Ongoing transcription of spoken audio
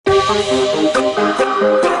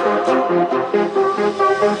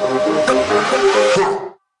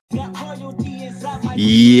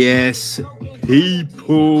Yes,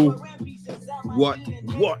 people. What?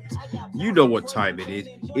 You know what time it is.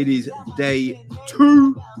 It is day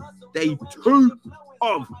two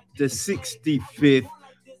of the 65th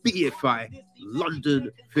BFI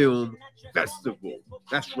London Film Festival.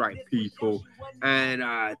 That's right, people.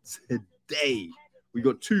 And today we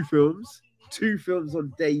got two films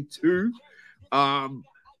on day two. I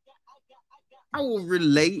will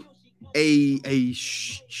relate a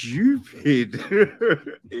stupid,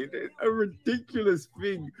 a ridiculous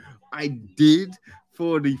thing I did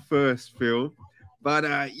for the first film,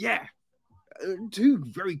 but yeah, two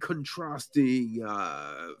very contrasting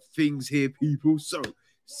things here, people. So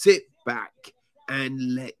sit back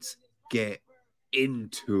and let's get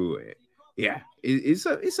into it. Yeah, it's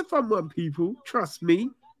a fun one, people. Trust me.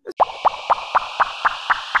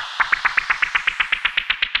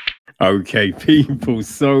 Okay, people.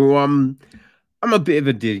 So I'm a bit of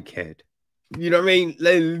a dickhead. You know what I mean?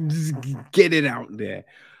 Let's get it out there.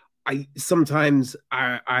 I sometimes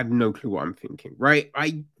I have no clue what I'm thinking, right?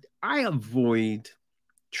 I avoid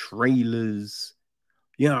trailers.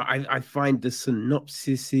 Yeah, I find the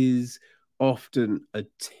synopsises often are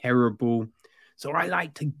terrible. So I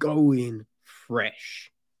like to go in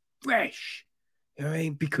fresh. You know what I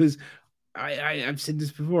mean? Because I've said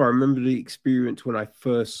this before. I remember the experience when I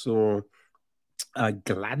first saw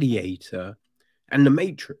Gladiator and The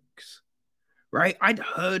Matrix. Right, I'd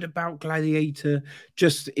heard about Gladiator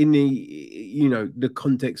just in the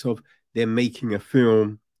context of they're making a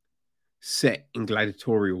film set in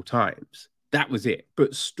gladiatorial times. That was it.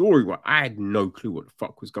 But story-wise, I had no clue what the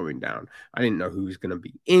fuck was going down. I didn't know who was going to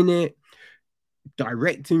be in it,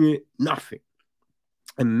 directing it, nothing.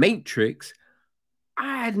 And Matrix,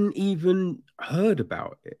 I hadn't even heard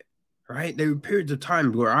about it, right? There were periods of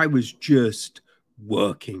time where I was just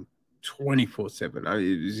working 24/7.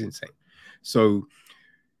 It was insane. So,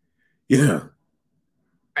 yeah.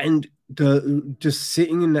 And just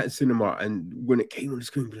sitting in that cinema, and when it came on the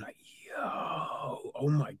screen, be like, yo, oh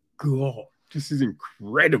my God, this is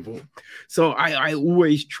incredible. So I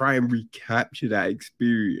always try and recapture that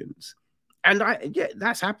experience. And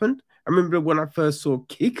that's happened. I remember when I first saw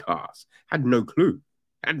Kick-Ass, had no clue.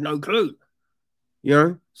 You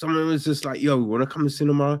know, someone was just like, yo, want to come to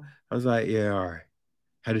cinema? I was like, yeah, all right.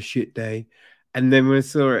 Had a shit day. And then when I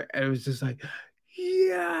saw it, it was just like,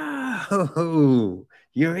 yeah. You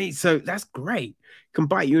know what I mean? So that's great. Can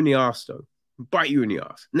bite you in the ass, though. Bite you in the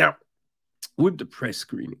ass. Now, with the press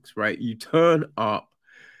screenings, right? You turn up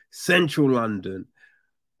central London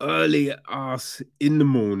early ass in the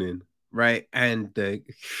morning, right? And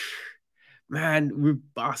man, with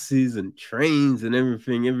buses and trains and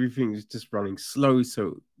everything is just running slow.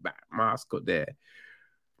 So my ass got there.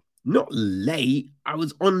 Not late. I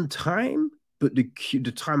was on time, but the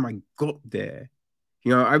time I got there,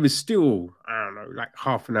 you know, I was still, I don't know, like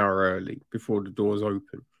half an hour early before the doors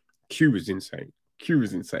open. Queue was insane.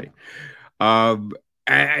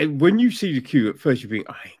 And when you see the queue, at first you think,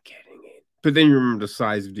 I ain't getting it. But then you remember the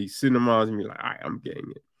size of these cinemas and you're like, all right, I'm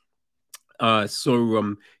getting it.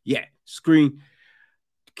 Yeah, screen,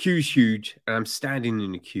 queue's huge, and I'm standing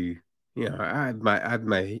in the queue. You know, I had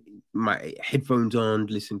my headphones on,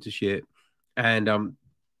 listening to shit. And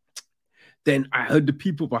then I heard the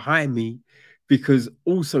people behind me, because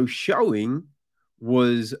also showing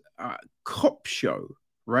was a Cop Show,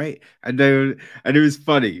 right? And it was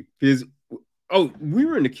funny because we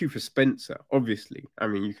were in the queue for Spencer, obviously. I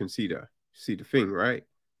mean, you can see the thing, right?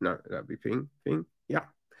 No, that'd be thing. Yeah.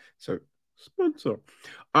 So Spencer.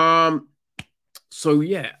 So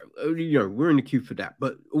yeah, you know, we're in the queue for that,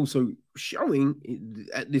 but also showing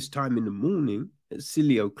at this time in the morning at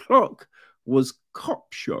silly o'clock was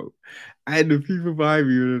Cop Show, and the people behind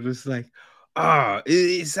me were just like,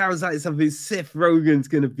 it sounds like something Seth Rogen's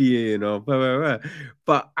gonna be in, or blah, blah, blah.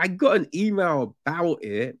 But I got an email about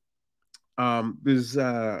it. Because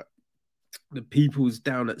the people's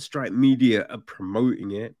down at Stripe Media are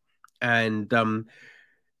promoting it, and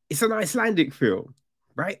it's an Icelandic film,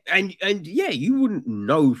 right? And yeah, you wouldn't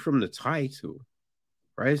know from the title,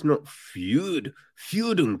 right? It's not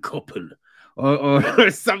Fjordenkoppen or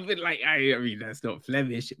something like. I mean, that's not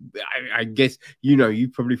Flemish. I guess you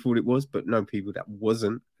probably thought it was, but no, people, that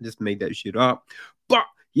wasn't. I just made that shit up. But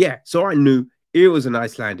yeah, so I knew it was an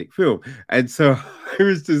Icelandic film, and so it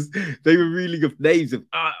was just they were reeling off names of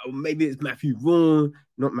maybe it's Matthew Vaughn,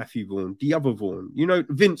 not Matthew Vaughn, the other Vaughn,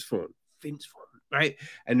 Vince Vaughn. right?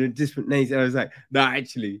 And the different names. And I was like, no,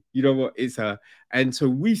 actually, you know what? It's her. And so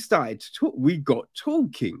we started to talk. We got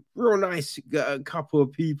talking. Real nice couple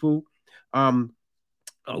of people.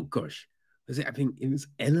 Oh gosh, was it? I think it was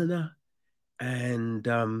Eleanor and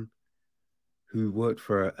who worked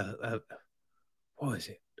for a what was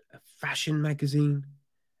it? A fashion magazine.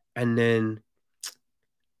 And then,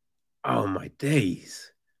 oh my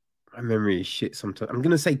days, my memory is shit sometimes. I'm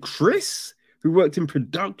gonna say Chris, who worked in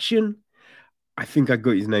production. I think I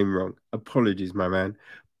got his name wrong. Apologies, my man.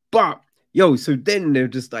 But yo, so then they're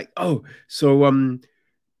just like, oh, so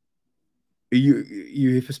you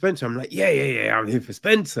here for Spencer? I'm like, yeah, I'm here for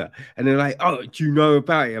Spencer. And they're like, oh, do you know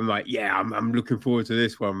about it? I'm like, yeah, I'm looking forward to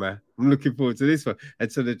this one, man. I'm looking forward to this one.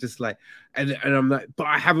 And so they're just like, and I'm like, but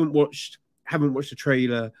I haven't watched the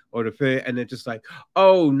trailer or the film. And they're just like,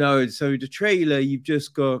 oh no, so the trailer you've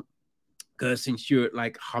just got Kirsten Stewart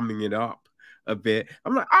like humming it up a bit.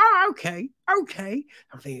 I'm like, oh, okay. I'm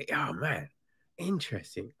thinking, oh man,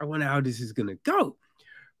 interesting. I wonder how this is gonna go.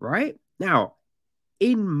 Right now,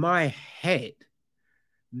 in my head,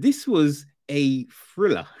 this was a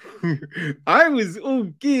thriller. I was all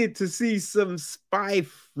geared to see some spy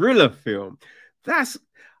thriller film. That's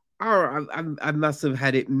I must have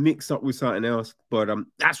had it mixed up with something else, but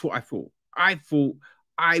that's what I thought. I thought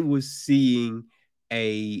I was seeing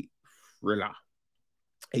a thriller,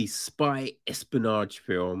 a spy espionage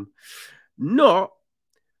film, not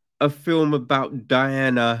a film about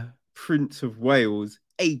Diana, Prince of Wales,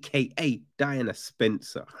 aka Diana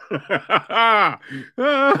Spencer. You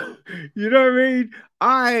know what I mean?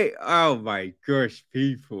 Oh my gosh,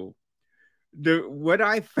 people. When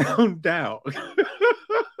I found out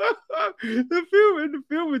the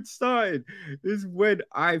film had started is when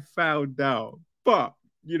I found out. But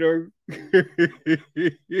you know,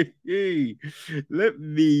 let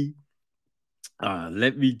me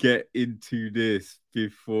let me get into this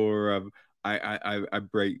before I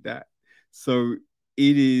break that. So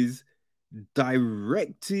it is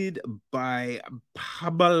directed by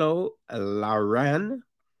Pablo Larraín.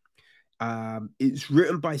 It's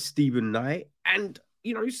written by Stephen Knight, and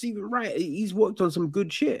you know Stephen Wright. He's worked on some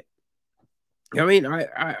good shit. I mean,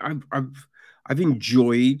 I've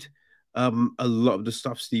enjoyed a lot of the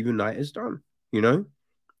stuff Stephen Knight has done. You know,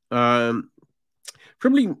 um,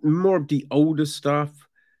 probably more of the older stuff,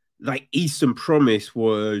 like Eastern Promise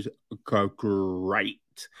was great.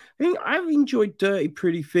 I think I've enjoyed Dirty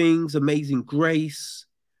Pretty Things, Amazing Grace,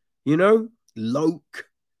 you know, Loke.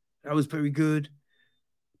 That was very good.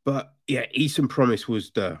 But yeah, Eastern Promise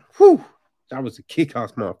was that was a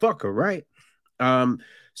kick-ass motherfucker, right? Um,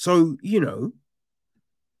 so you know,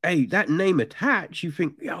 hey, that name attached, you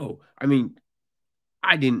think, yo, I mean,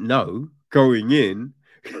 I didn't know going in,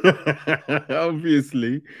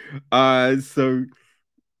 obviously. So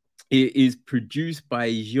it is produced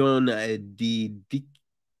by Jean de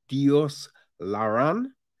Dios Laran.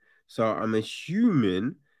 So I'm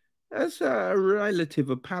assuming that's a relative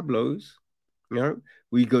of Pablo's. You know,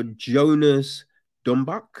 we got Jonas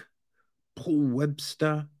Dombach, Paul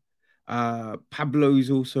Webster. Pablo's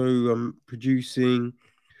also producing,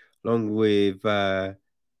 along with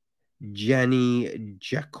Jenny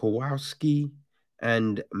Jakowski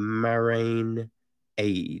and Marine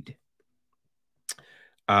Aid.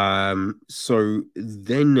 So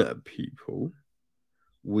then, people,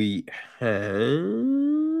 we have.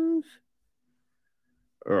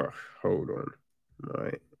 Oh, hold on.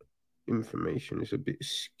 My information is a bit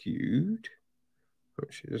skewed,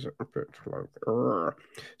 which is a bit like.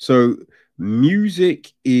 So,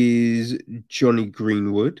 music is Johnny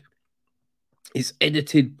Greenwood. It's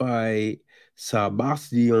edited by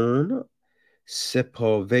Sebastian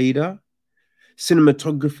Sepulveda.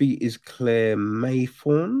 Cinematography is Claire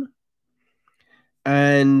Maythorn.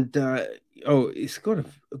 And it's got a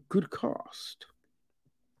good cast.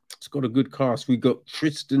 It's got a good cast. We got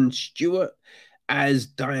Kristen Stewart as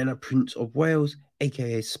Diana, Prince of Wales,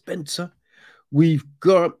 aka Spencer. We've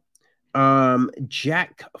got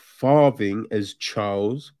Jack Farthing as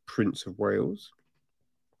Charles, Prince of Wales.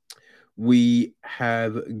 We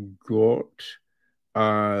have got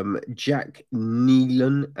Jack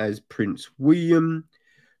Neelan as Prince William,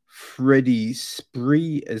 Freddie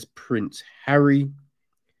Spree as Prince Harry,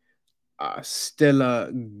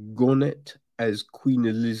 Stella Gornet as Queen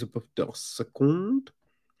Elizabeth II,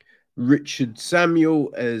 Richard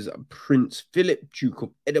Samuel as Prince Philip, Duke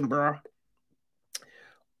of Edinburgh,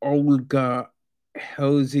 Olga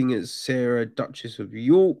Helsing as Sarah, Duchess of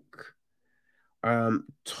York,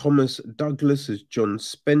 Thomas Douglas as John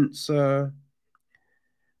Spencer,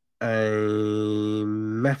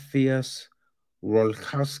 Matthias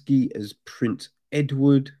Rolkowski as Prince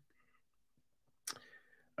Edward,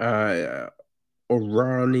 uh,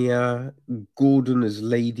 Orania Gordon as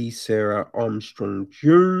Lady Sarah Armstrong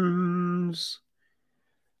Jones.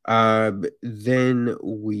 Then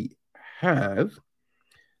we have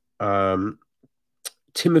um,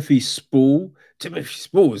 Timothy Spall. Timothy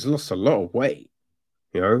Spall has lost a lot of weight,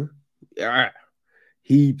 you know. Yeah.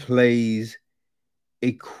 He plays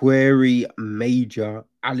Equerry Major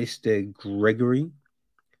Alistair Gregory.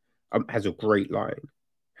 Has a great line.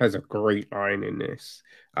 Has a great line in this.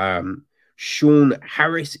 Sean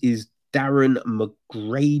Harris is Darren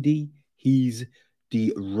McGrady. He's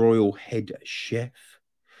the royal head chef.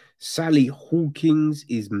 Sally Hawkins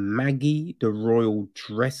is Maggie, the royal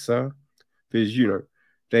dresser. Because, you know,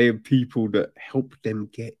 they are people that help them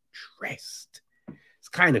get dressed. It's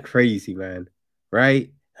kind of crazy, man.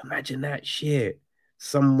 Right? Imagine that shit.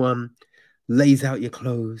 Someone lays out your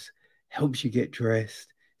clothes, helps you get dressed.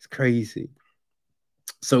 It's crazy.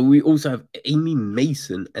 So we also have Amy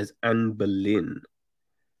Mason as Anne Boleyn.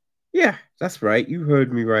 Yeah, that's right. You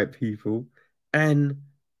heard me right, people. Anne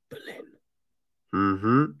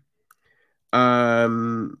Boleyn.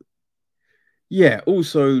 Um, yeah,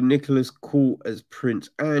 also Nicholas Court as Prince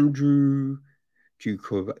Andrew,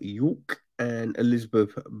 Duke of York, and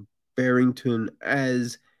Elizabeth Barrington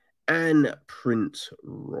as Anne Prince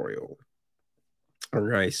Royal. All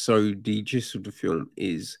right, so the gist of the film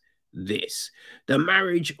is this: the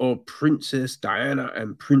marriage of Princess Diana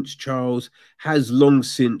and Prince Charles has long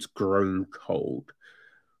since grown cold.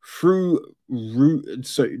 Though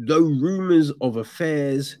rumors of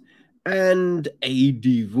affairs and a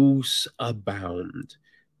divorce abound,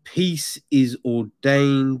 peace is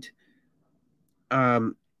ordained.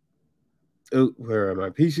 Where am I?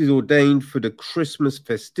 Peace is ordained for the Christmas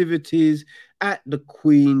festivities at the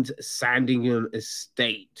Queen's Sandringham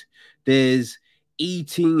estate. There's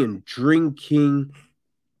eating and drinking,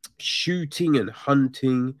 shooting and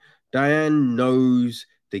hunting. Diane knows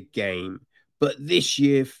the game, but this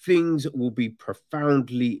year things will be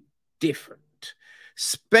profoundly different.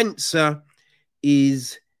 Spencer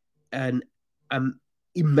is an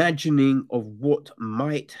imagining of what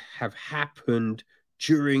might have happened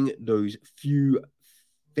during those few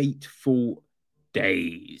fateful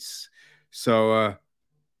days. So,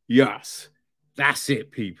 yes, that's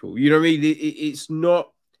it, people. You know what I mean? It's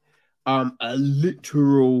not a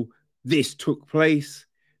literal this took place.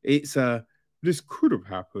 It's this could have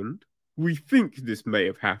happened. We think this may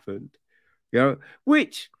have happened. You know,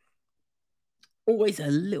 which always a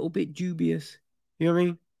little bit dubious. You know what I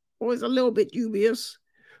mean? Always a little bit dubious.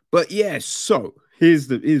 But yeah, so here's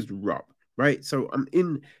the rub, right? So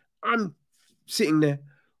I'm sitting there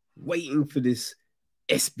waiting for this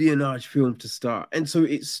espionage film to start. And so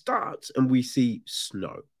it starts and we see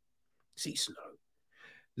snow. See snow.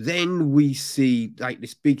 Then we see like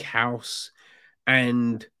this big house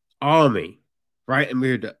and army, right? And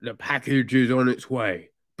we're the package is on its way.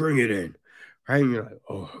 Bring it in. Right? And you're like,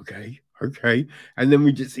 oh, okay. And then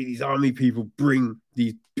we just see these army people bring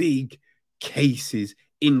these big cases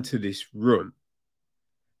into this room.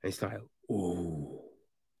 And it's like, oh,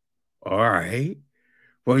 all right.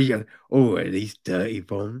 Well, yeah, oh, are these dirty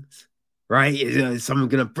bombs? Right? Is someone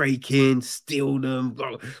gonna break in, steal them?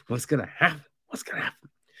 What's gonna happen? What's gonna happen?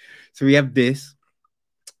 So we have this.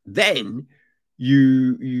 Then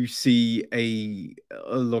you see a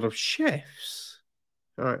lot of chefs.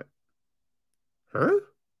 All right. Huh?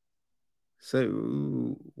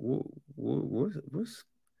 So what's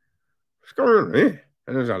going on here?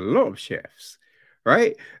 And there's a lot of chefs,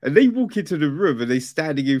 right? And they walk into the room and they're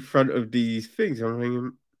standing in front of these things. I'm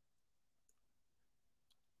thinking,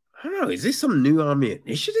 I don't know, is this some new army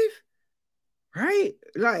initiative? Right?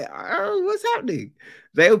 Like, what's happening?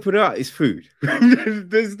 They open up, it's food.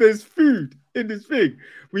 there's food in this thing.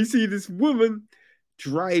 We see this woman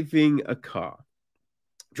driving a car.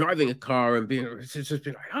 And being just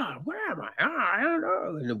being like, where am I? I don't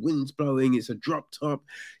know. And the wind's blowing, it's a drop top.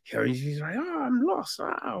 And she's like, I'm lost.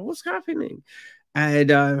 What's happening? And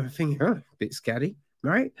I'm thinking, a bit scary,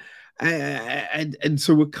 right? And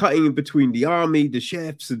so we're cutting in between the army, the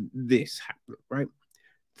chefs, and this happening, right?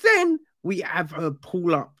 Then we have her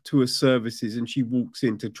pull up to her services and she walks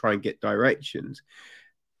in to try and get directions.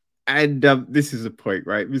 And this is the point,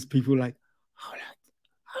 right? There's people like,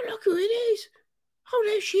 look who it is. Oh,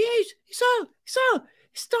 there she is. It's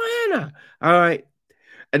Diana. All right.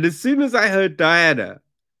 And as soon as I heard Diana,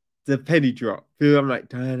 the penny dropped. I'm like,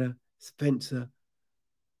 Diana, Spencer.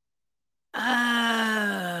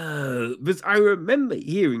 Oh, because I remember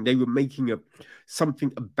hearing they were making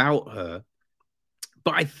something about her,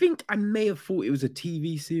 but I think I may have thought it was a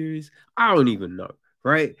TV series. I don't even know,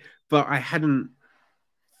 right? But I hadn't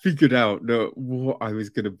figured out that what I was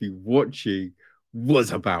going to be watching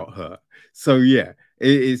was about her. So yeah,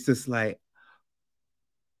 it's just like,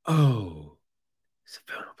 oh, it's a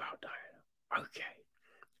film about Diana. Okay.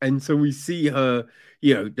 And so we see her,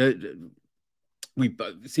 you know, we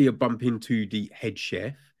see her bump into the head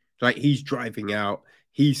chef. Like he's driving out,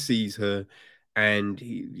 he sees her, and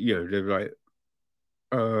they're like,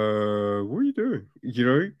 what are you doing?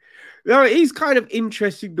 Now it's kind of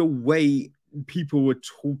interesting the way people were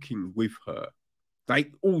talking with her,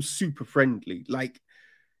 like all super friendly, like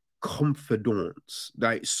confidants,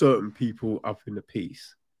 like certain people up in the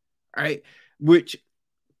piece, right? Which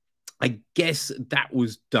I guess that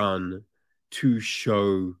was done to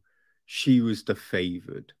show she was the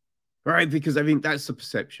favored, right? Because I think that's the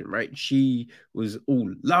perception, right? She was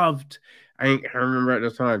all loved. I remember at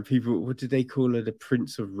the time, people, what did they call her? The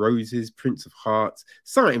Prince of Roses, Prince of Hearts,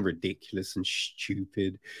 something ridiculous and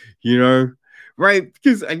stupid, you know? Right?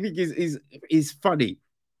 Because I think is funny,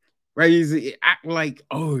 right? Is it act like,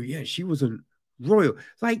 oh yeah, she wasn't royal.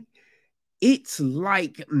 Like it's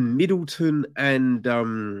like Middleton and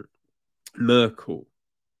Merkel.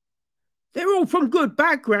 They're all from good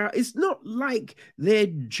background. It's not like they're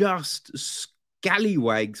just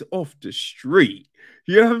scallywags off the street.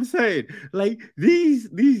 You know what I'm saying? Like these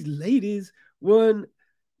ladies weren't,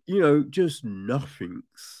 just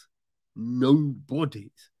nothings,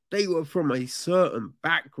 nobodies. They were from a certain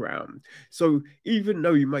background. So even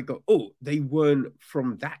though you might go, oh, they weren't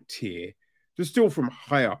from that tier, they're still from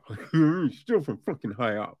high up. Still from fucking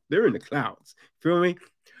high up. They're in the clouds. Feel me?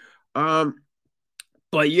 Um,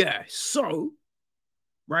 but yeah, so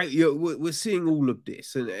right, we're seeing all of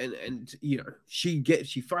this, and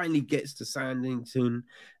she finally gets to Sandington,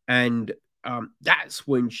 and that's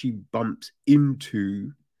when she bumps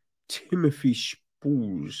into Timothy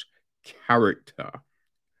Spall's character,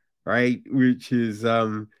 right, which is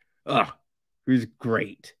who's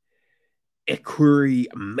great, Equerry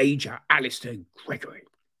Major Alistair Gregory,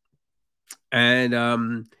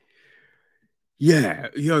 and yeah,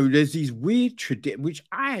 there's these weird traditions, which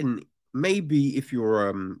I hadn't. Maybe if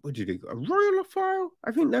you're what do you think? A royalophile?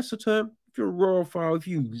 I think that's the term. If you're a royalophile, if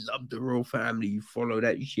you love the royal family, you follow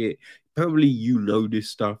that shit. Probably this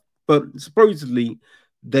stuff. But supposedly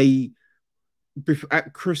they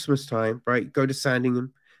at Christmas time, right? Go to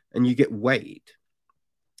Sandingham and you get weighed.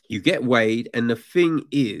 You get weighed, and the thing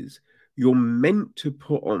is, you're meant to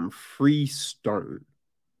put on 3 stone,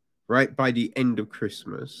 right, by the end of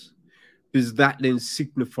Christmas, because that then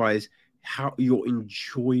signifies how your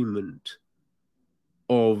enjoyment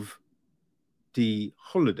of the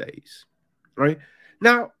holidays, right?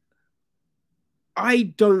 Now, I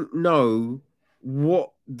don't know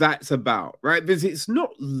what that's about, right? Because it's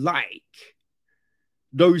not like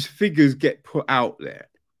those figures get put out there.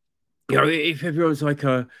 If everyone's like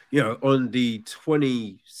on the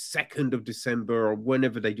 22nd of December or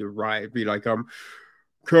whenever they arrive, be like,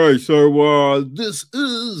 okay, so this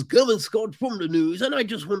is Kevin Scott from the news, and I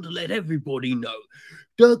just want to let everybody know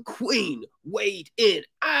the Queen weighed in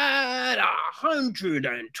at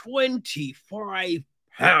 125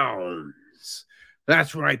 pounds.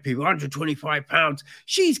 That's right, people, 125 pounds.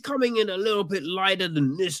 She's coming in a little bit lighter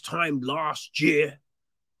than this time last year.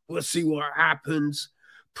 We'll see what happens.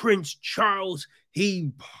 Prince Charles,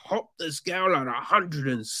 he popped the scale at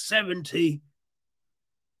 170.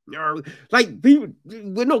 Like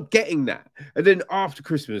we're not getting that. And then after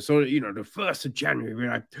Christmas, or the 1st of January, we're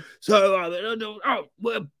like, so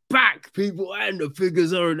we're back, people, and the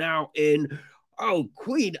figures are now in. Oh,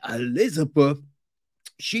 Queen Elizabeth,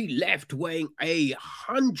 she left weighing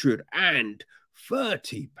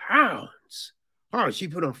 130 pounds. Oh, she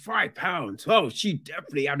put on 5 pounds. Oh, she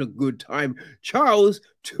definitely had a good time. Charles,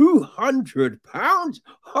 200 pounds.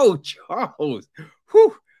 Oh, Charles.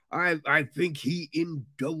 Whew. I think he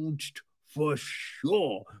indulged for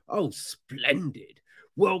sure. Oh, splendid.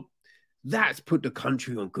 Well, that's put the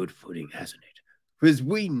country on good footing, hasn't it? Because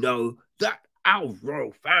we know that our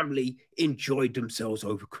royal family enjoyed themselves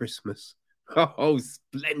over Christmas. Oh,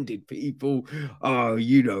 splendid people. Oh,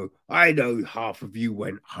 I know half of you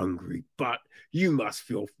went hungry, but you must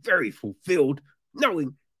feel very fulfilled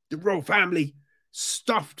knowing the royal family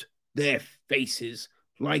stuffed their faces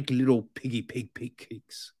like little piggy pig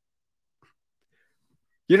pigs.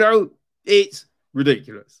 It's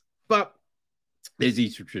ridiculous. But there's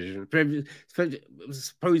these traditions.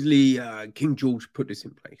 Supposedly, King George put this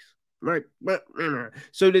in place, right?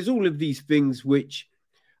 So there's all of these things which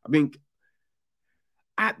I think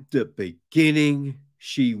at the beginning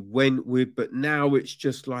she went with, but now it's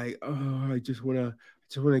just like, oh, I just want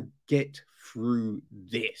to get through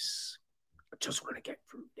this. I just want to get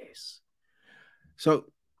through this. So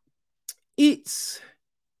it's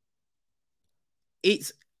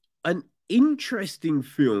an interesting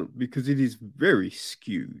film because it is very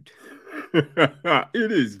skewed.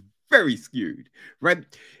 It is very skewed, right?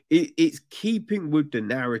 It's keeping with the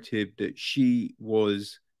narrative that she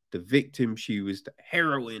was the victim, she was the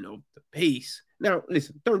heroine of the piece. Now,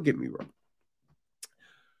 listen, don't get me wrong.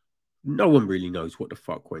 No one really knows what the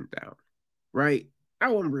fuck went down, right?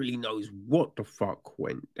 No one really knows what the fuck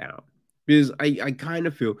went down. Because I kind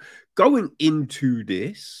of feel going into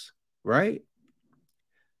this, right?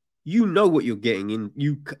 You know what you're getting in.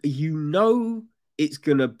 You know it's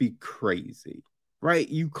gonna be crazy, right?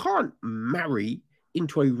 You can't marry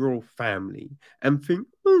into a royal family and think,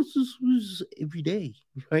 oh, this is every day,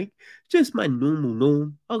 right? Just my normal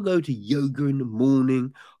norm. I'll go to yoga in the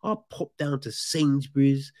morning. I'll pop down to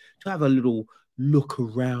Sainsbury's to have a little look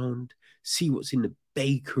around, see what's in the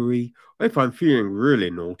bakery. Or if I'm feeling really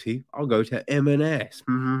naughty, I'll go to M&S.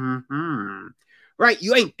 Right?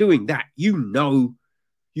 You ain't doing that. You know,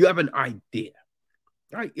 you have an idea.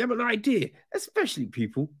 Right? You have an idea. Especially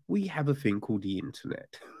people, we have a thing called the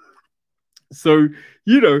internet. So,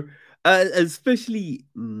 you know, especially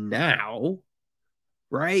now,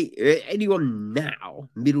 right? Anyone now,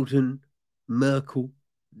 Middleton, Merkel,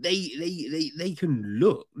 they can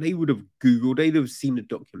look. They would have Googled, they'd have seen the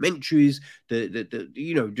documentaries, the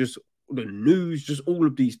you know, just the news, just all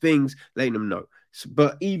of these things, letting them know. So,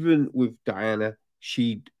 but even with Diana,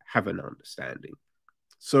 she'd have an understanding.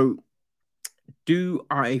 So, do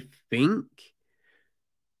I think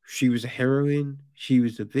she was a heroine? She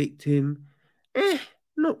was a victim?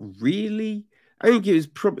 Not really. I think it was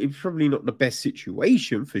probably not the best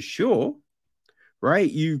situation for sure, right?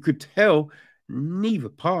 You could tell neither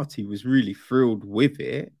party was really thrilled with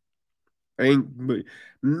it. I think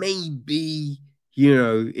maybe, you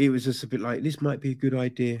know, it was just a bit like, this might be a good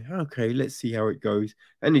idea. Okay, let's see how it goes.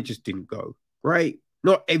 And it just didn't go, right?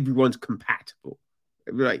 Not everyone's compatible.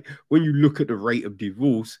 Like when you look at the rate of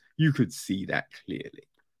divorce, you could see that clearly.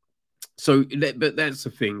 So, but that's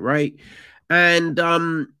the thing, right? And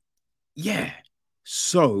yeah,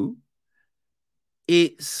 so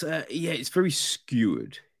it's very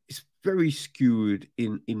skewed. It's very skewed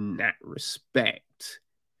in that respect.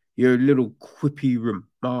 You know, little quippy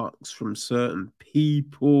remarks from certain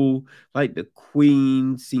people, like the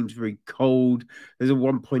Queen seems very cold. There's at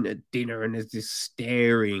one point at dinner, and there's this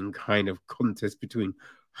staring kind of contest between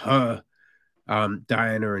her,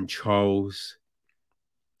 Diana, and Charles,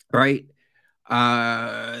 right?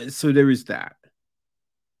 So there is that.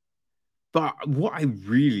 But what I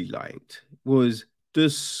really liked was the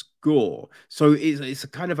score. So it's a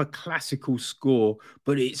kind of a classical score,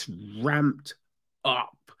 but it's ramped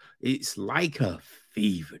up. It's like a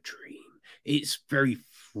fever dream. It's very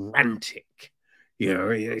frantic. You know,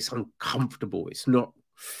 it's uncomfortable. It's not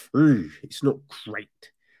great.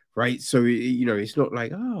 Right. So, you know, it's not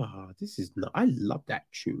like, oh, this is not, I love that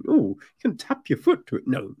tune. Oh, you can tap your foot to it.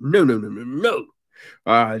 No, no, no, no, no,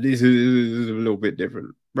 no. This is a little bit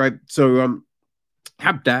different, right? So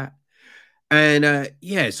have that, and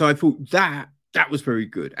yeah, so I thought that was very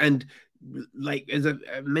good, and like as I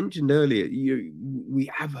mentioned earlier,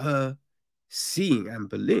 we have her seeing Anne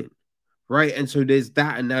Boleyn, right? And so there's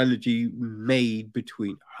that analogy made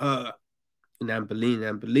between her and Anne Boleyn.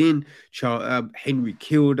 Anne Boleyn, Henry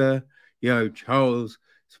killed her, you know, Charles,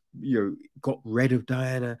 you know, got rid of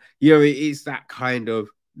Diana. You know, it's that kind of,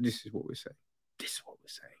 this is what we're saying. This is what we're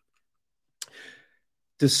saying.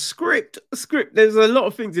 The script, there's a lot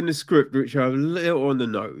of things in the script which are a little on the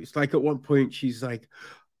nose. Like at one point, she's like,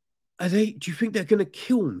 do you think they're gonna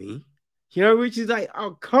kill me? You know, which is like,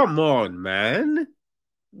 oh, come on, man.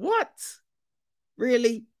 What?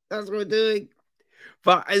 Really? That's what we're doing?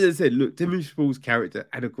 But as I said, look, Timothy Spall's character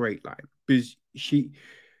had a great line because she,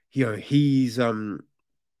 you know, he's been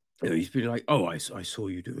like, oh, I saw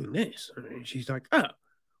you doing this. And she's like, oh,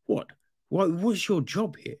 what? What's your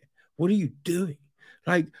job here? What are you doing?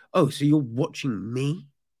 Like, oh, so you're watching me?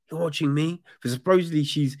 You're watching me? Because supposedly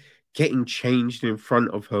she's getting changed in front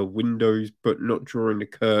of her windows, but not drawing the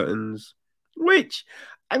curtains. Which,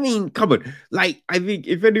 I mean, come on. Like, I think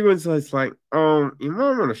if anyone says like, oh, you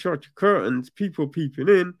might want to shut your curtains, people peeping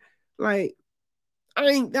in, like, I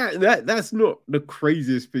think that's not the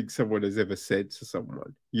craziest thing someone has ever said to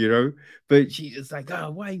someone, you know? But she's just like,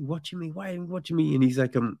 oh, why are you watching me? Why are you watching me? And he's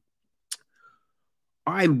like,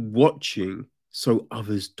 I'm watching so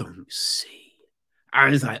others don't see. I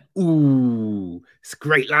was like, ooh, it's a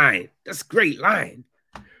great line. That's a great line.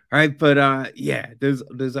 All right. But yeah, there's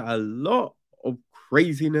a lot of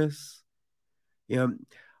craziness. You know,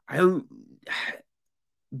 I don't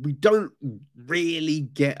we don't really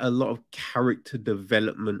get a lot of character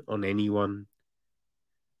development on anyone.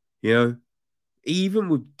 You know, even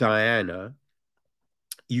with Diana,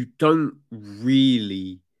 you don't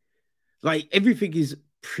really like everything is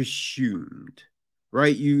presumed,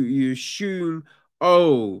 right? You assume,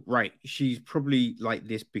 oh, right, she's probably like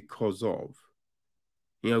this because of,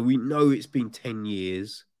 we know it's been 10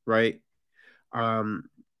 years, right? Um,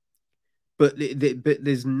 but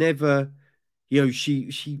there's never,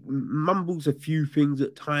 she mumbles a few things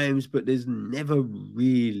at times, but there's never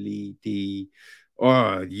really the,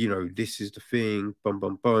 oh, this is the thing, bum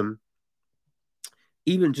bum bum.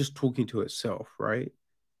 Even just talking to herself, right?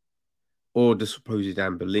 Or the supposed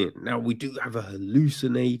Anne Boleyn. Now we do have a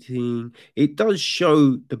hallucinating. It does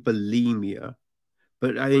show the bulimia,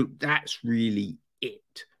 but I think that's really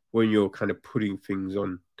it when you're kind of putting things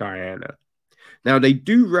on Diana. Now they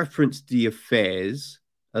do reference the affairs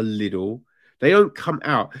a little. They don't come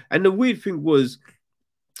out. And the weird thing was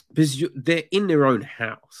because they're in their own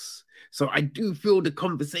house. So I do feel the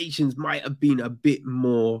conversations might have been a bit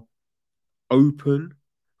more open.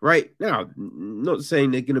 Right now, not saying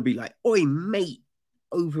they're going to be like, "Oi, mate,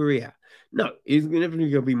 over here." No, it's definitely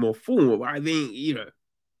going to be more formal. But I think, I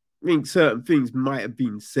think certain things might have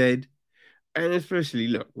been said. And especially,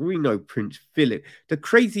 look, we know Prince Philip. The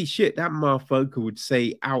crazy shit that motherfucker would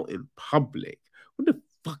say out in public. What the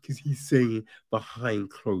fuck is he saying behind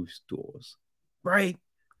closed doors? Right?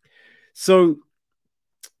 So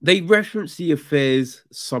they reference the affairs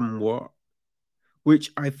somewhat,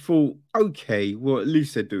 which I thought, okay, well, at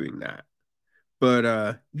least they're doing that.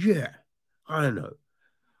 But yeah, I don't know.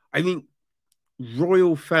 I think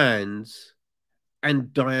royal fans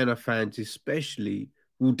and Diana fans especially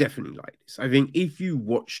will definitely like this. I think if you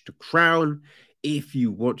watch The Crown, if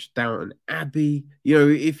you watch Downton Abbey,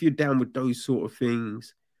 if you're down with those sort of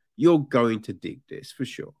things, you're going to dig this for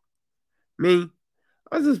sure. Me,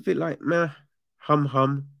 I was just a bit like, meh,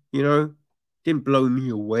 hum, didn't blow me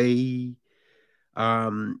away.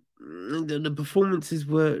 The performances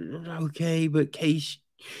were okay, but Case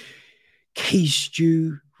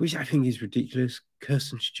Stew, which I think is ridiculous.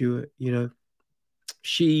 Kirsten Stewart,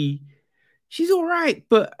 she's all right,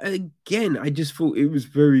 but again, I just thought it's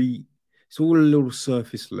all a little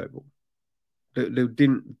surface level. They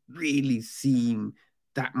didn't really seem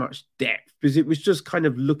that much depth because it was just kind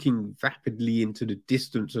of looking rapidly into the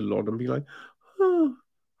distance a lot and be like, oh,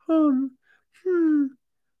 hmm,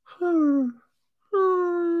 oh,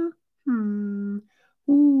 oh,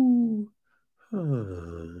 ooh,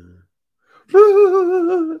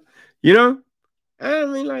 I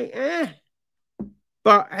mean, like, eh.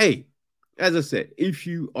 But hey, as I said, if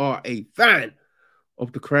you are a fan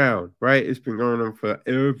of The Crown, right, it's been going on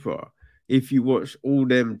forever. If you watch all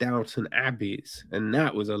them Downton Abbeys, and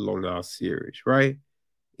that was a long ass series, right?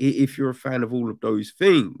 If you're a fan of all of those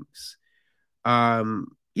things,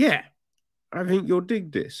 yeah, I think you'll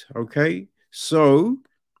dig this. Okay, so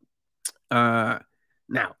now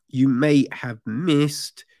you may have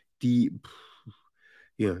missed the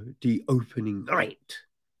opening night,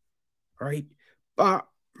 right? But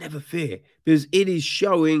never fear, because it is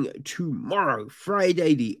showing tomorrow,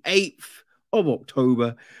 Friday, the 8th of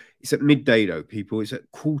October. It's at midday, though, people. It's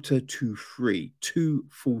at 2:45,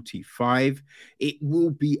 2:45. It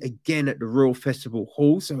will be again at the Royal Festival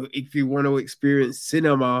Hall. So if you want to experience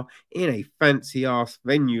cinema in a fancy ass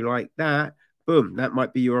venue like that, boom, that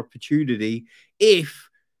might be your opportunity. If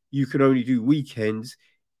you can only do weekends,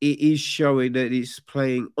 it is showing that it's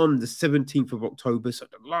playing on the 17th of October, so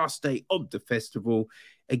the last day of the festival.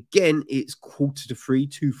 Again, it's 2:45,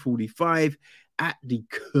 2:45 at the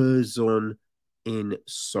Curzon in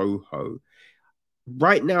Soho.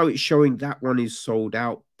 Right now, it's showing that one is sold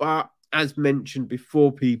out, but as mentioned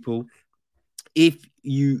before, people, if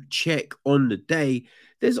you check on the day,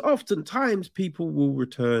 there's often times people will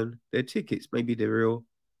return their tickets. Maybe they're ill,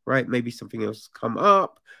 right? Maybe something else has come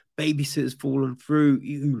up. Babysitter's fallen through.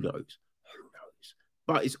 Who knows? Who knows?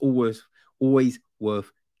 But it's always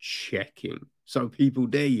worth checking. So, people,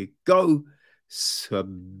 there you go.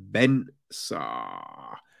 Spencer.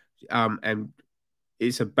 And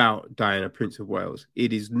it's about Diana, Prince of Wales.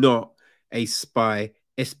 It is not a spy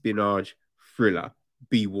espionage thriller.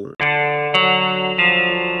 Be warned.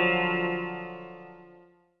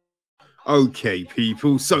 Okay,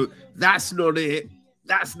 people. So that's not it.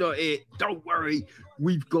 That's not it. Don't worry.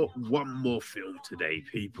 We've got one more film today,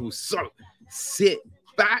 people. So sit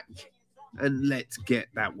back and let's get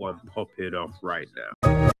that one popping off right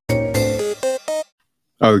now.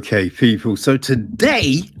 Okay, people. So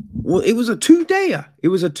today, well, it was a two-dayer. It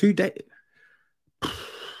was a two-day.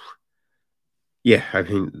 Yeah, I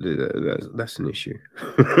mean that's an issue.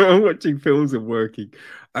 Watching films and working.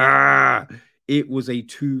 Ah, it was a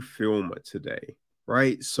two-filmer today,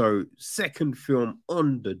 right? So second film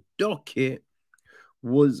on the docket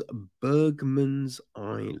was Bergman's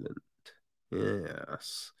Island.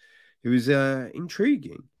 Yes, it was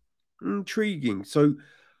intriguing, intriguing. So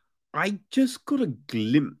I just got a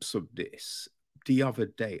glimpse of this the other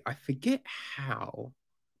day. I forget how,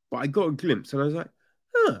 but I got a glimpse, and I was like,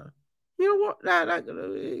 huh. You know what? I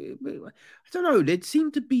don't know. There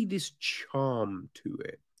seemed to be this charm to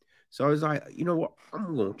it. So I was like, you know what?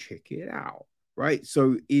 I'm going to check it out. Right.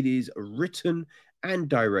 So it is written and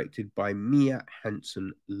directed by Mia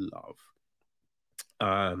Hansen Love.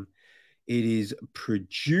 Um, it is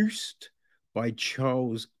produced by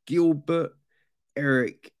Charles Gilbert,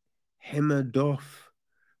 Eric Hemadoff,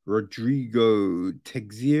 Rodrigo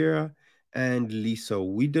Teixeira, and Lisa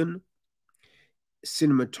Whedon.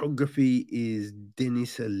 Cinematography is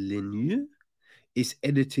Denis Lemieux. It's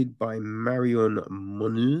edited by Marion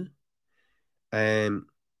Monel. Um,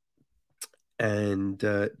 and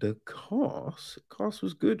the cast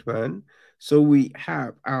was good, man. So we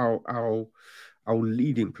have our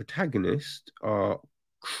leading protagonist,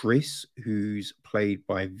 Chris, who's played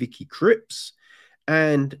by Vicky Cripps,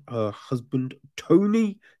 and her husband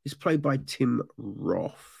Tony is played by Tim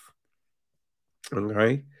Roth.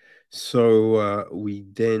 Okay, so we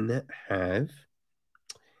then have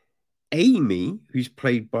Amy, who's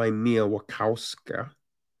played by Mia Wakowska,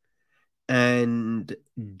 and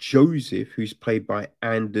Joseph, who's played by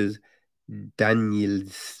Anders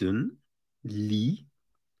Danielson Lee.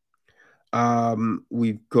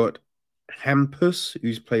 We've got Hampus,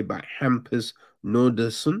 who's played by Hampus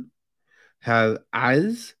Norderson. Have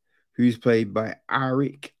Az, who's played by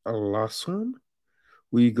Arik Larsson.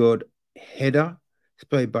 We got Hedda, who's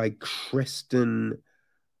played by Kristen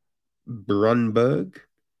Brunberg.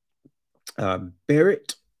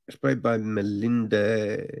 Barrett, who's played by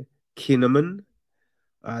Melinda Kinnaman.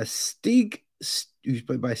 Stig, who's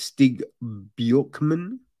played by Stig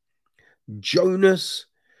Bjorkman. Jonas,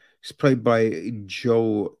 who's played by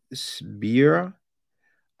Joe Spira.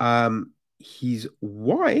 His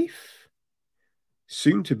wife,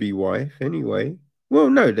 soon to be wife, anyway. Well,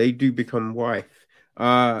 no, they do become wife.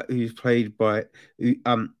 Who's played by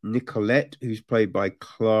Nicolette, who's played by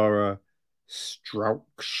Clara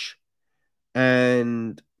Strauch,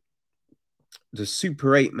 and the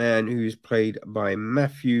Super 8 man, who's played by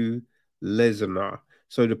Matthew Lesnar.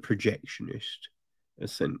 So the projectionist,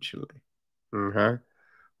 essentially. Okay.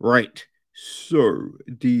 Right. So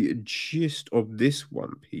the gist of this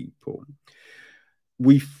one, people,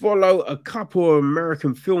 we follow a couple of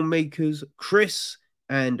American filmmakers, Chris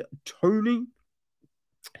and Tony,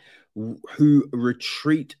 who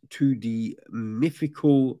retreat to the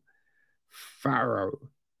mythical Faroe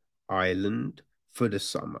Island for the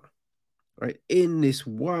summer. Right, in this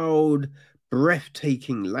wild,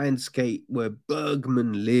 breathtaking landscape where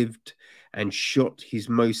Bergman lived and shot his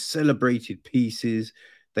most celebrated pieces,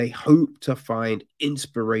 they hope to find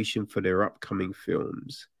inspiration for their upcoming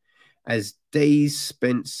films. As days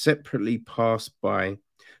spent separately pass by,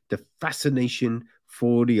 the fascination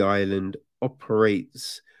for the island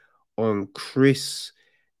operates on Chris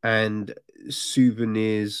and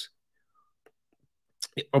souvenirs.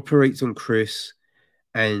 It operates on Chris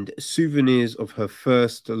and souvenirs of her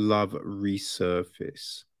first love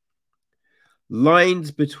resurface.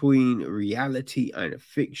 Lines between reality and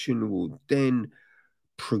fiction will then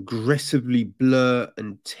progressively blur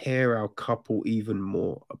and tear our couple even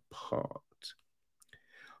more apart.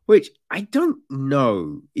 Which I don't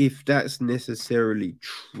know if that's necessarily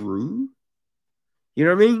true. You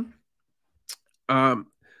know what I mean?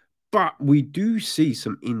 But we do see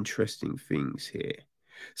some interesting things here.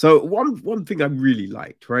 So one thing I really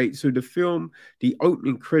liked, right? So the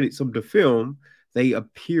opening credits of the film, they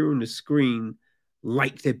appear on the screen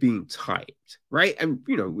like they're being typed, right? And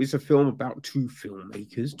it's a film about two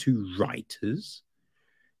filmmakers, two writers.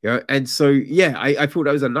 Yeah, and so yeah, I thought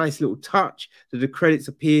that was a nice little touch that the credits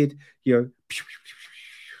appeared,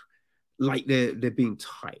 like they're being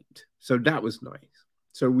typed. So that was nice.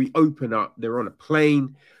 So we open up, they're on a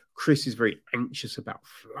plane. Chris is very anxious about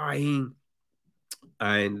flying,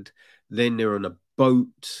 and then they're on a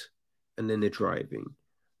boat, and then they're driving.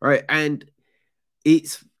 Right. And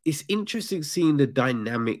it's interesting seeing the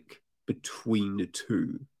dynamic between the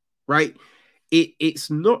two, right? It's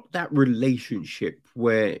not that relationship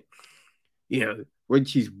where, when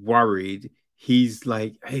she's worried, he's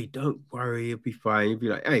like, hey, don't worry, you'll be fine. He'll be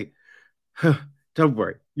like, hey, don't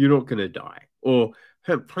worry, you're not gonna die. Or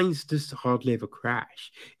her planes just hardly ever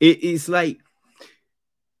crash. It's like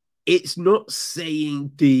it's not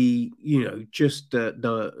saying the, just the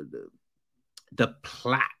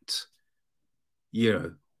plat,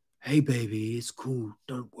 hey baby, it's cool,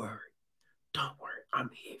 don't worry, I'm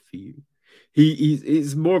here for you.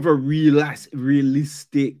 It's more of a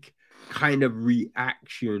realistic kind of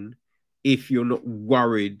reaction if you're not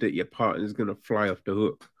worried that your partner's gonna fly off the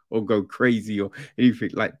hook or go crazy or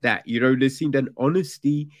anything like that. There seemed an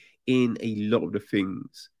honesty in a lot of the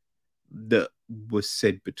things that was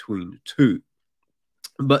said between the two.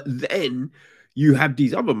 But then you have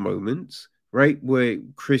these other moments, right, where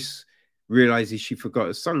Chris realizes she forgot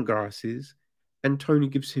her sunglasses, and Tony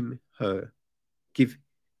gives her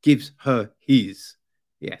his.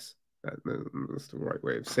 Yes, that's the right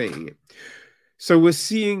way of saying it. So we're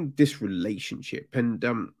seeing this relationship, and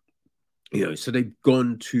so they've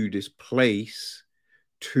gone to this place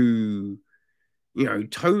to,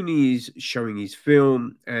 Tony's showing his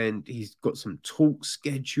film, and he's got some talks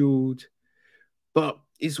scheduled, but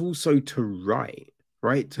it's also to write,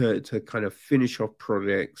 right? To kind of finish off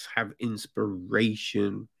projects, have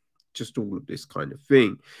inspiration, just all of this kind of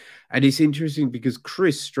thing. And it's interesting because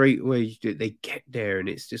Chris, straight away, they get there and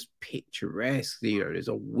it's just picturesque. There's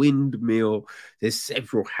a windmill, there's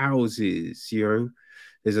several houses,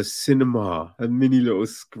 there's a cinema, a mini little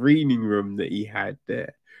screening room that he had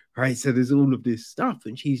there, right? So there's all of this stuff.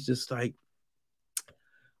 And she's just like,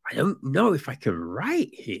 I don't know if I can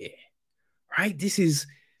write here, right? This is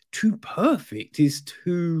too perfect. It's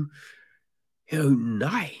too,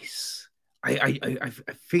 nice. I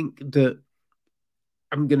think that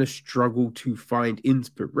I'm going to struggle to find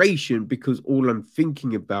inspiration because all I'm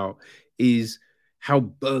thinking about is how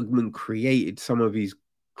Bergman created some of his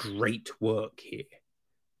great work here.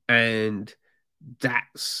 And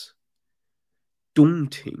that's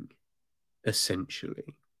daunting,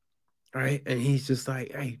 essentially. Right? And he's just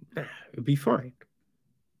like, hey, nah, it'll be fine.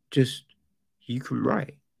 Just, you can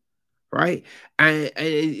write. Right? And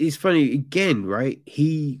it's funny, again, right?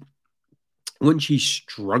 When she's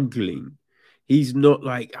struggling, he's not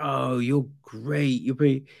like, oh, you're great.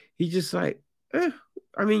 He's just like,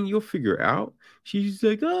 I mean, you'll figure it out. She's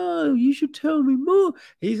like, oh, you should tell me more.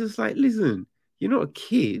 He's just like, listen, you're not a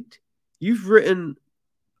kid. You've written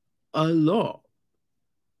a lot.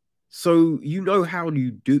 So you know how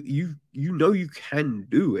you do, you you can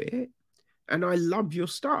do it. And I love your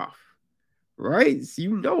stuff. Right?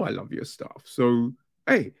 So I love your stuff. So,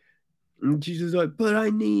 hey. And she's just like, but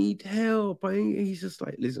I need help. He's just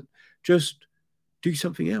like, listen, just do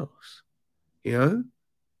something else.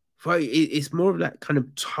 It's more of that kind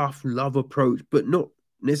of tough love approach, but not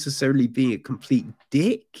necessarily being a complete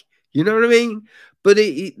dick. You know what I mean? But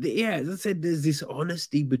yeah, as I said, there's this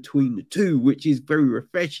honesty between the two, which is very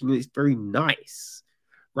refreshing and it's very nice,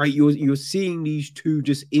 right? You're seeing these two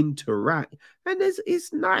just interact, and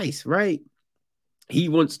it's nice, right? He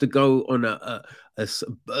wants to go on a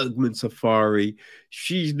Bergman safari.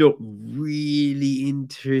 She's not really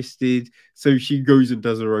interested, so she goes and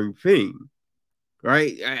does her own thing,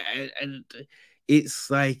 right? And it's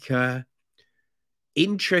like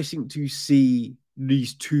interesting to see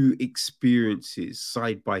these two experiences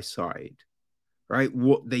side by side, right?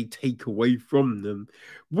 What they take away from them,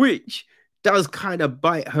 which does kind of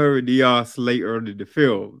bite her in the ass later on in the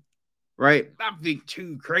film, right? Nothing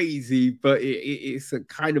too crazy, but it's a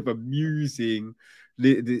kind of amusing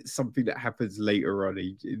something that happens later on.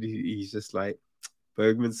 He's just like,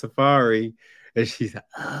 Bergman Safari, and she's like,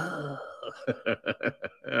 oh.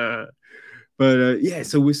 But yeah,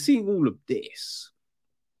 so we're seeing all of this.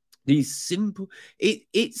 These simple.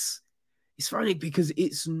 It's funny because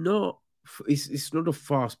it's not a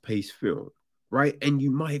fast paced film, right? And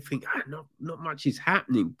you might think, not much is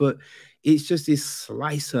happening, but it's just this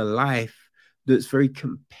slice of life that's very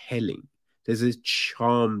compelling. There's a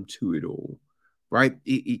charm to it all, right?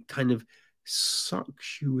 It kind of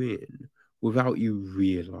sucks you in without you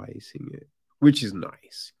realizing it, which is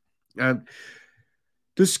nice.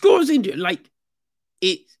 The scores in like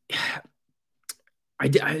it.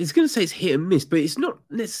 I was going to say it's hit and miss, but it's not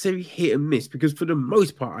necessarily hit and miss because for the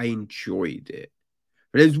most part, I enjoyed it.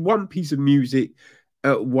 But there's one piece of music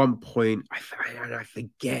at one point, I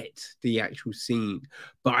forget the actual scene,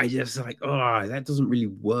 but I just like, oh, that doesn't really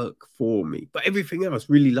work for me. But everything else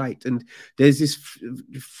really liked. And there's this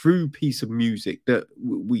through piece of music that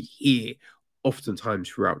we hear oftentimes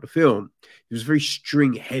throughout the film. It was very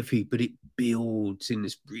string heavy, but it builds in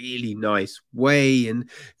this really nice way, and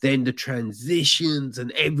then the transitions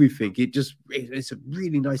and everything, it's a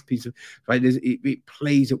really nice piece of like it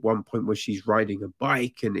plays at one point where she's riding a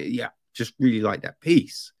bike, and just really like that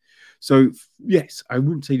piece. So yes, I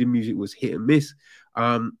wouldn't say the music was hit and miss.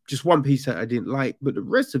 Just one piece that I didn't like, but the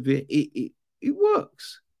rest of it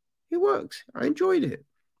works. It works. I enjoyed it.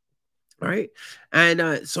 Right.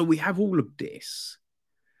 And so we have all of this,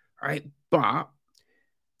 right? But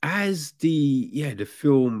as the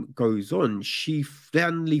film goes on, she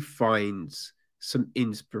finally finds some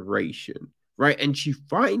inspiration, right? And she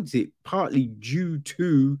finds it partly due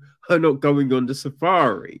to her not going on the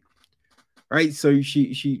safari, right? So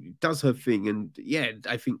she does her thing, and yeah,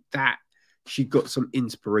 I think that she got some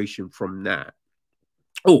inspiration from that.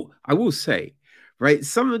 Oh, I will say, right,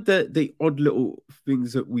 some of the odd little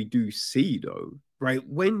things that we do see though, right,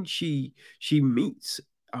 when she meets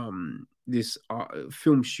this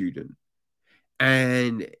film student,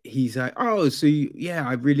 and he's like, "Oh, so yeah,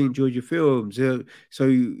 I really enjoyed your films. Who are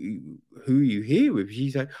you here with?"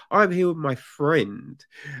 She's like, "I'm here with my friend,"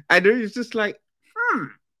 and it's just like, "Hmm,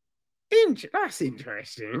 that's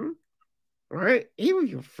interesting, right? Here with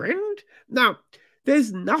your friend." Now,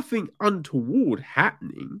 there's nothing untoward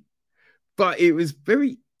happening, but it was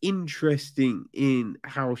very interesting in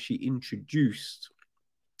how she introduced.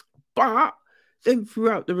 But then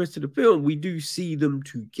throughout the rest of the film, we do see them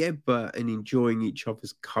together and enjoying each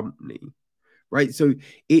other's company, right? So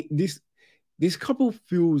it this couple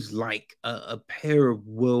feels like a pair of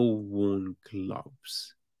well-worn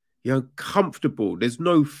gloves. You know, comfortable. There's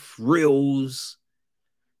no frills.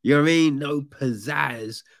 You know what I mean? No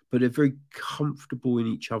pizzazz, but they're very comfortable in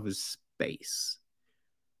each other's space.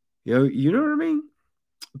 You know what I mean?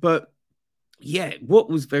 But yeah, what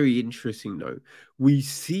was very interesting though, we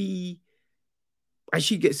see as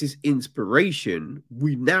she gets this inspiration,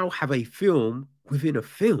 we now have a film within a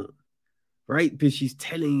film, right? Because she's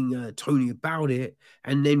telling Tony about it,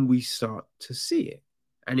 and then we start to see it,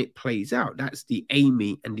 and it plays out. That's the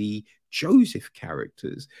Amy and the Joseph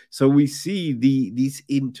characters. So we see this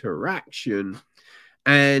interaction,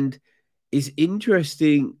 and it's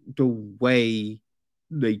interesting the way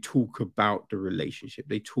they talk about the relationship.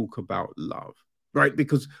 They talk about love, right?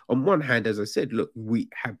 Because on one hand, as I said, look, we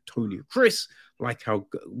have Tony and Chris, like our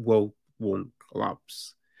well-worn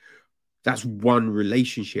clubs. That's one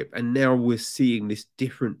relationship. And now we're seeing this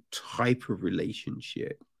different type of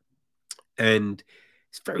relationship. And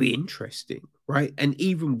it's very interesting, right? And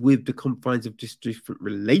even with the confines of this different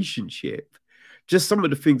relationship, just some of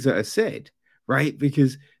the things that are said, right?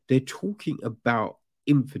 Because they're talking about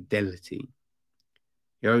infidelity.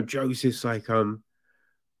 Joseph's like, I've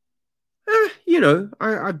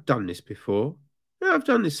done this before. Yeah, I've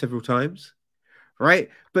done this several times, right?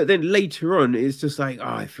 But then later on, it's just like, oh,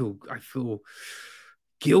 I feel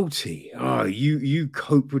guilty. Oh, you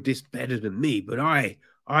cope with this better than me, but I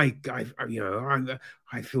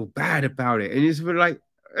feel bad about it, and it's like,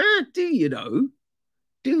 do you know?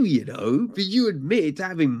 Do you know? But you admitted to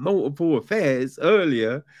having multiple affairs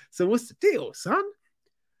earlier, so what's the deal, son?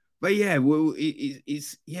 But yeah, well,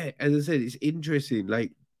 it's yeah, as I said, it's interesting.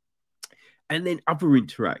 Like, and then other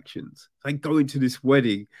interactions, like going to this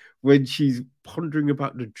wedding when she's pondering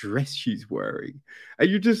about the dress she's wearing,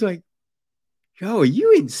 and you're just like, "Yo, are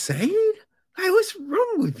you insane? Like, what's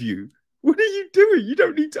wrong with you? What are you doing? You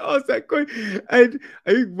don't need to ask that question." And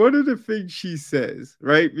I think one of the things she says,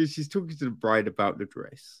 right, is she's talking to the bride about the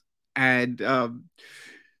dress, and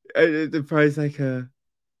the bride's like,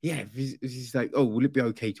 yeah, she's like, "Oh, will it be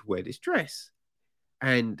okay to wear this dress?"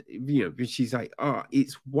 And she's like, "Oh,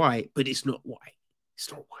 it's white, but it's not white. It's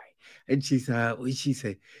not white." And she's what did she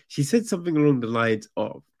say? She said something along the lines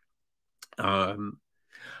of, um,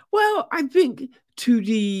 well, I think to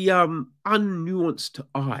the unnuanced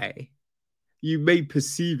eye, you may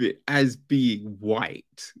perceive it as being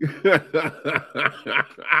white.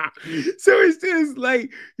 So it's just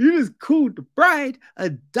like you just called the bride a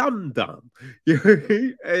dum dum. Yeah,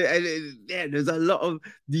 there's a lot of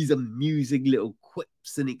these amusing little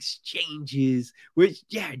quips and exchanges, which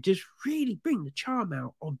just really bring the charm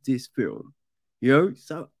out of this film.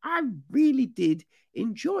 So I really did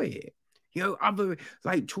enjoy it. Other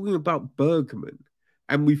like talking about Bergman,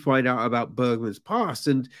 and we find out about Bergman's past,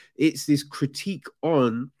 and it's this critique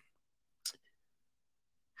on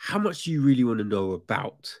how much do you really want to know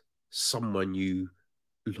about someone you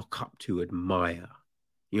look up to, admire,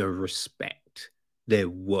 respect their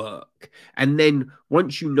work. And then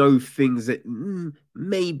once you know things that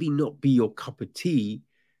maybe not be your cup of tea,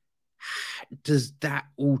 does that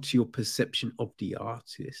alter your perception of the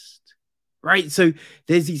artist? Right. So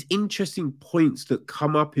there's these interesting points that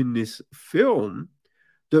come up in this film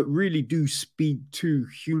that really do speak to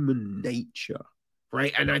human nature,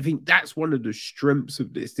 right? And I think that's one of the strengths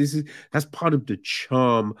of this. That's part of the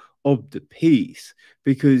charm of the piece,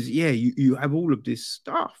 because you have all of this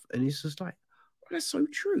stuff, and it's just like, That's so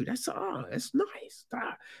true. That's nice.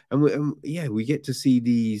 And we get to see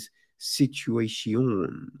these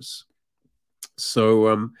situations.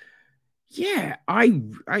 So I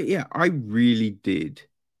really did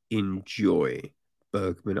enjoy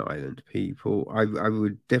Bergman Island, people. I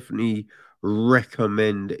would definitely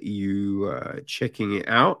recommend you checking it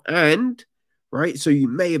out. And right, so you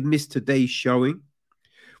may have missed today's showing,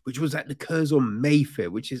 which was at the Curzon Mayfair,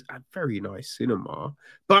 which is a very nice cinema.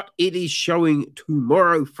 But it is showing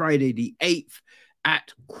tomorrow, Friday the 8th,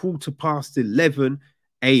 at 11:15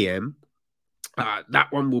 a.m.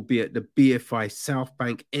 That one will be at the BFI South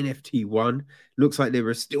Bank NFT one. Looks like there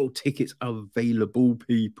are still tickets available,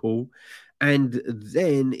 people. And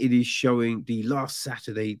then it is showing the last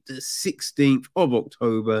Saturday, the 16th of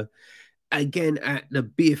October, again at the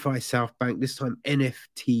BFI South Bank, this time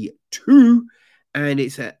NFT 2, and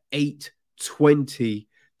it's at 8:20,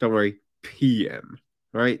 don't worry, p.m.,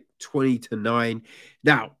 right? 20 to 9.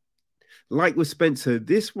 Now, like with Spencer,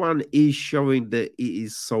 this one is showing that it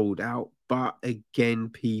is sold out. But again,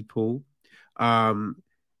 people,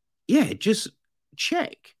 just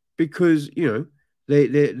check, because,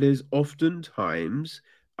 there's oftentimes,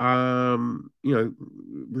 returns.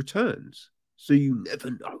 So you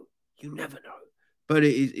never know. You never know. But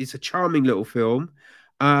it's a charming little film.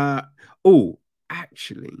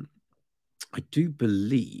 Actually, I do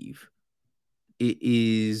believe it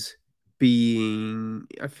is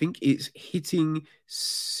I think it's hitting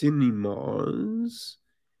cinemas.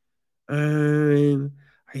 I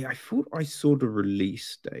thought I saw the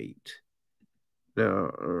release date.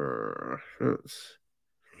 Now,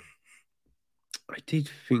 I did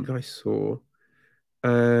think I saw.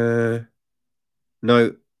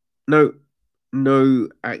 No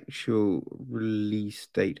actual release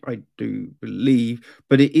date, I do believe,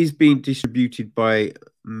 but it is being distributed by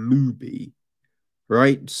Mubi,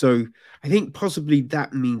 right? So I think possibly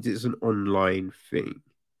that means it's an online thing.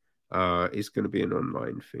 It's going to be an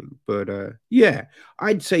online thing, but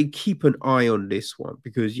I'd say keep an eye on this one,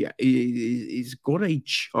 because it's got a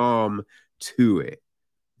charm to it,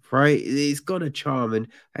 right? It's got a charm, and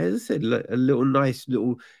as I said, a little nice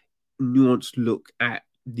little nuanced look at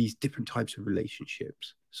these different types of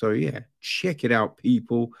relationships. So check it out,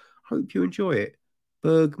 people. Hope you enjoy it.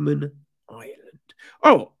 Bergman Island.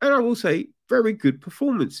 Oh, and I will say, very good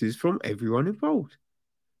performances from everyone involved,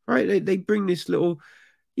 right? They bring this little,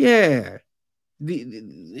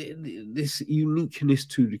 this uniqueness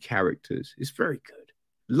to the characters. It's very good.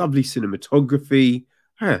 Lovely cinematography.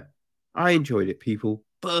 I enjoyed it, people.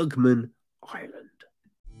 Bergman Island.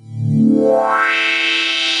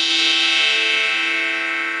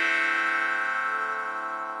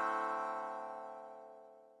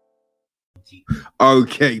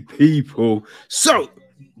 Okay, people. So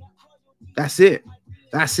that's it.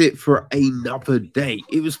 That's it for another day.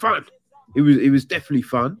 It was fun. It was definitely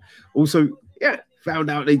fun. Also,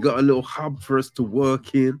 found out they got a little hub for us to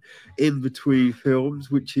work in between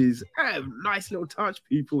films, which is a nice little touch,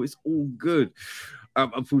 people. It's all good.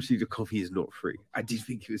 Unfortunately, the coffee is not free. I did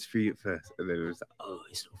think it was free at first, and then it was like, oh,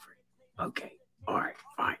 it's not free. Okay, all right,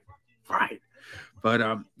 fine.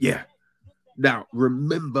 But now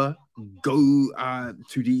remember, go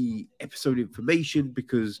to the episode information,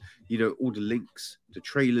 because all the links, the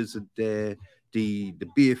trailers are there. The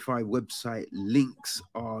BFI website links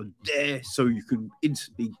are there, so you can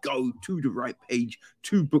instantly go to the right page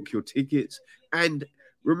to book your tickets. And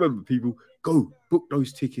remember, people, go book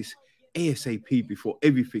those tickets ASAP before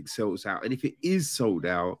everything sells out. And if it is sold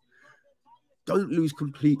out, don't lose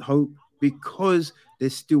complete hope, because there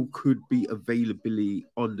still could be availability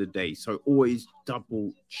on the day. So always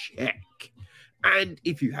double check. And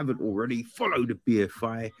if you haven't already, follow the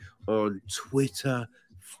BFI on Twitter,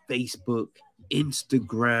 Facebook,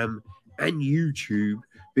 Instagram, and YouTube,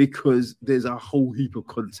 because there's a whole heap of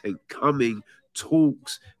content coming,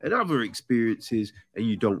 talks and other experiences, and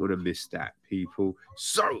you don't want to miss that, people.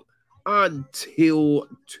 So until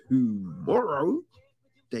tomorrow,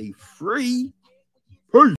 day 3,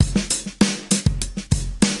 peace.